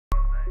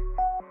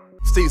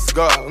See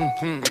cigars,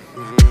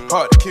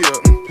 hard to kill,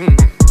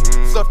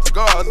 stuff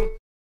cigars.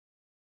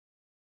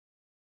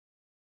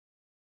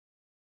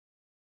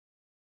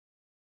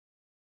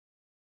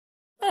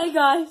 Hey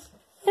guys,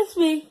 it's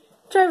me,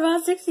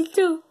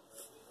 Trevor62.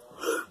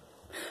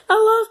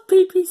 I love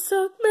PP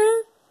Suck,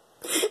 man.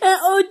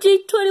 And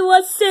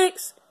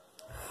OG216.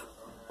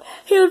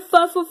 He was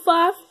 5'5".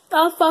 I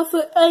was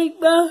 5'8",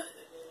 bro.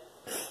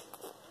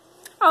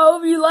 I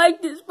hope you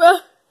like this, bro.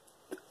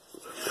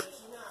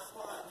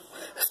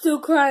 Still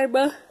crying,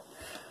 bro.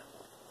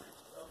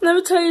 Let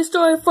me tell you a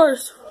story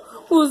first.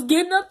 We was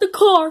getting out the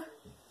car.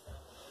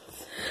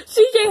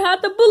 CJ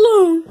had the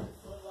balloon.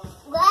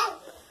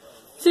 What?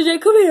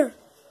 CJ, come here.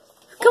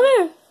 Come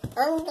here.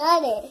 I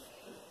got it.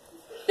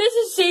 This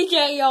is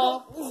CJ,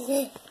 y'all.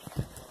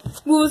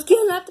 We was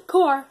getting out the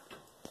car.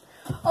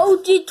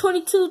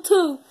 OG22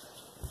 too.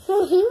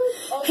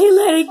 He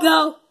let it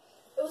go.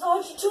 It was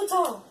OG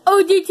two-tone.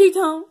 OG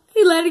T-Tone.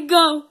 He let it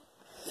go.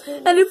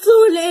 And it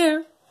flew in the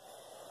air.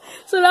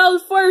 So that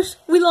was first.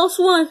 We lost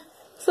one.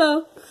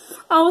 So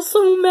I was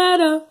so mad.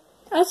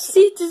 I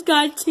see this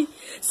guy,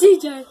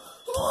 CJ.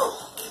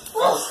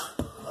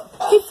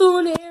 He flew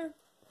in the air.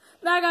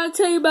 Now I gotta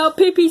tell you about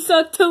PP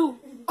Suck 2.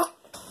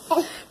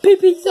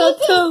 PP Suck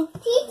 2.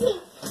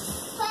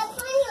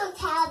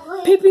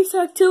 PP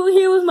Suck 2,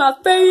 he was my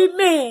favorite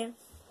man.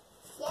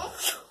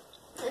 Yes?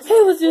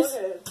 He was just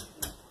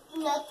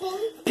Nothing.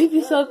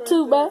 PP Suck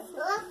 2, man.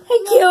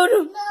 He killed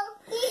him. No,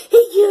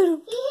 He killed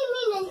him. he hit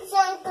me in the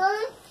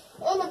shotgun,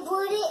 in the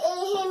booty, and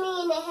hit me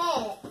in the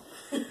head.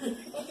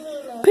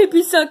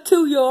 PP Suck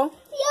 2, y'all.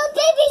 Yo,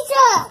 baby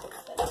suck!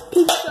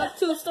 PP Suck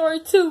 2, story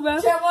 2,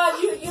 man. Trevor,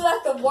 you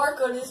left the mark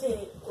on his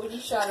head when you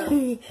shot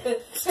him.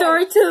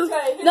 Story 2.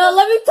 No,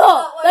 let me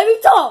talk. Let me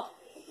talk.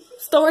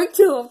 Story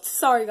 2. I'm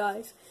sorry,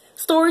 guys.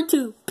 Story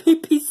 2.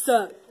 PP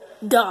Suck.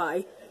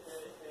 Die.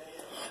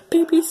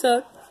 PP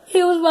Suck.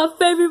 He was my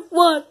favorite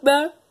one,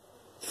 man.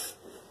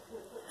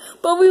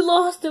 But we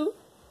lost him.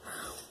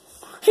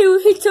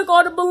 He took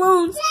all the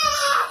balloons.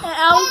 And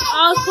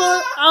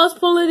I was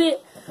pulling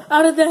it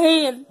out of the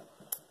hand.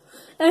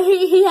 And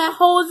he had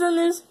holes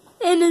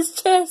in his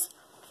chest.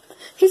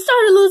 He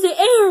started losing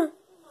air.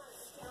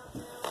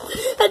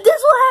 And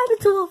this what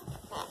happened to him.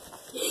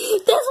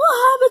 That's what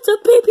happened to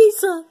PP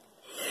Suck.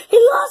 He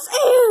lost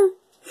air.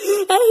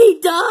 And he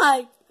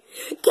died.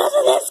 Because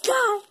of this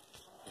guy.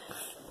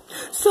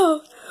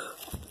 So,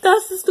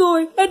 that's the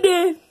story. And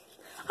then,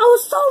 I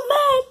was so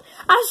mad.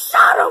 I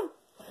shot him.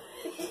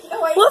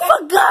 With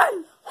a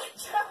gun.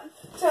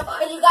 Trevor,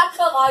 you got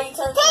killed while you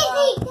turned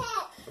around.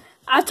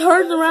 I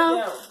turned around.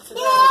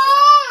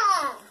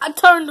 Yeah! I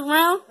turned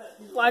around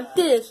like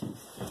this. And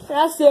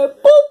I said,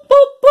 boop,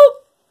 boop, boop.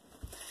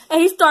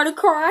 And he started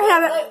crying.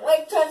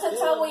 Wait,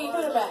 tell where you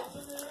hit him at.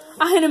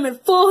 I hit him in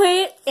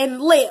forehead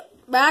and lip.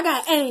 But I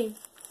got aim.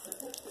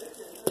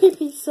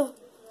 PP Suck.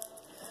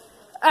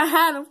 I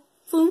had him.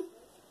 Fool.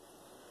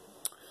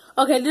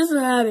 Okay, this is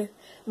what happened.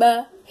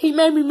 But he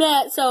made me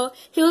mad. So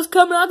he was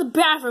coming out the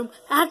bathroom.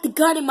 I had the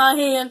gun in my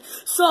hand.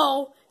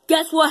 So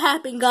guess what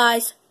happened,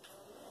 guys?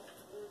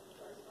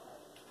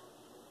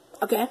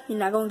 Okay, you're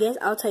not gonna guess.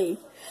 I'll tell you.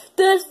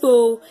 This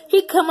fool,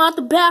 he come out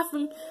the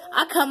bathroom.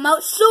 I come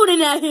out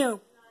shooting at him.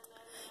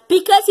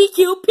 Because he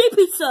killed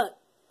PP Suck.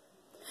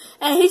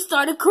 And he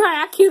started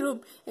crying. I killed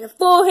him in the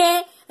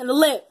forehead and the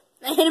lip.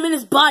 I hit him in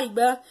his body,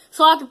 bro.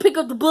 So I had to pick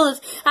up the bullets.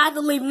 I had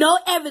to leave no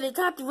evidence.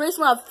 I had to erase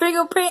my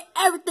fingerprint,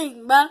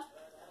 everything, bro.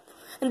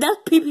 And that's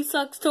PP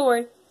Suck's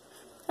story.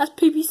 That's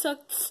PP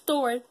Suck's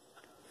story.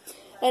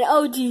 And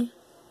OG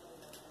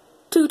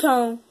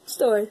two-tone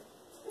story.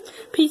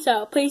 Peace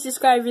out. Please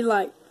subscribe if you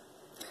like.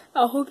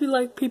 I hope you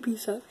like PP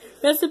Suck.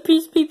 Rest in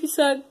peace, PP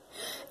Suck.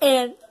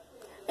 And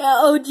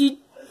OG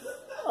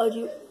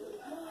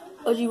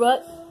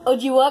what?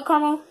 OG what,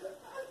 Carmel?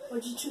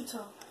 OG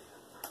two-tone.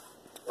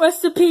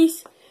 Rest in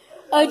peace,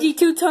 OG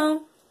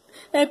two-tone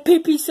and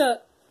PP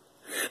Suck.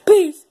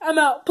 Peace. I'm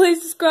out.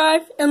 Please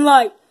subscribe and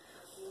like.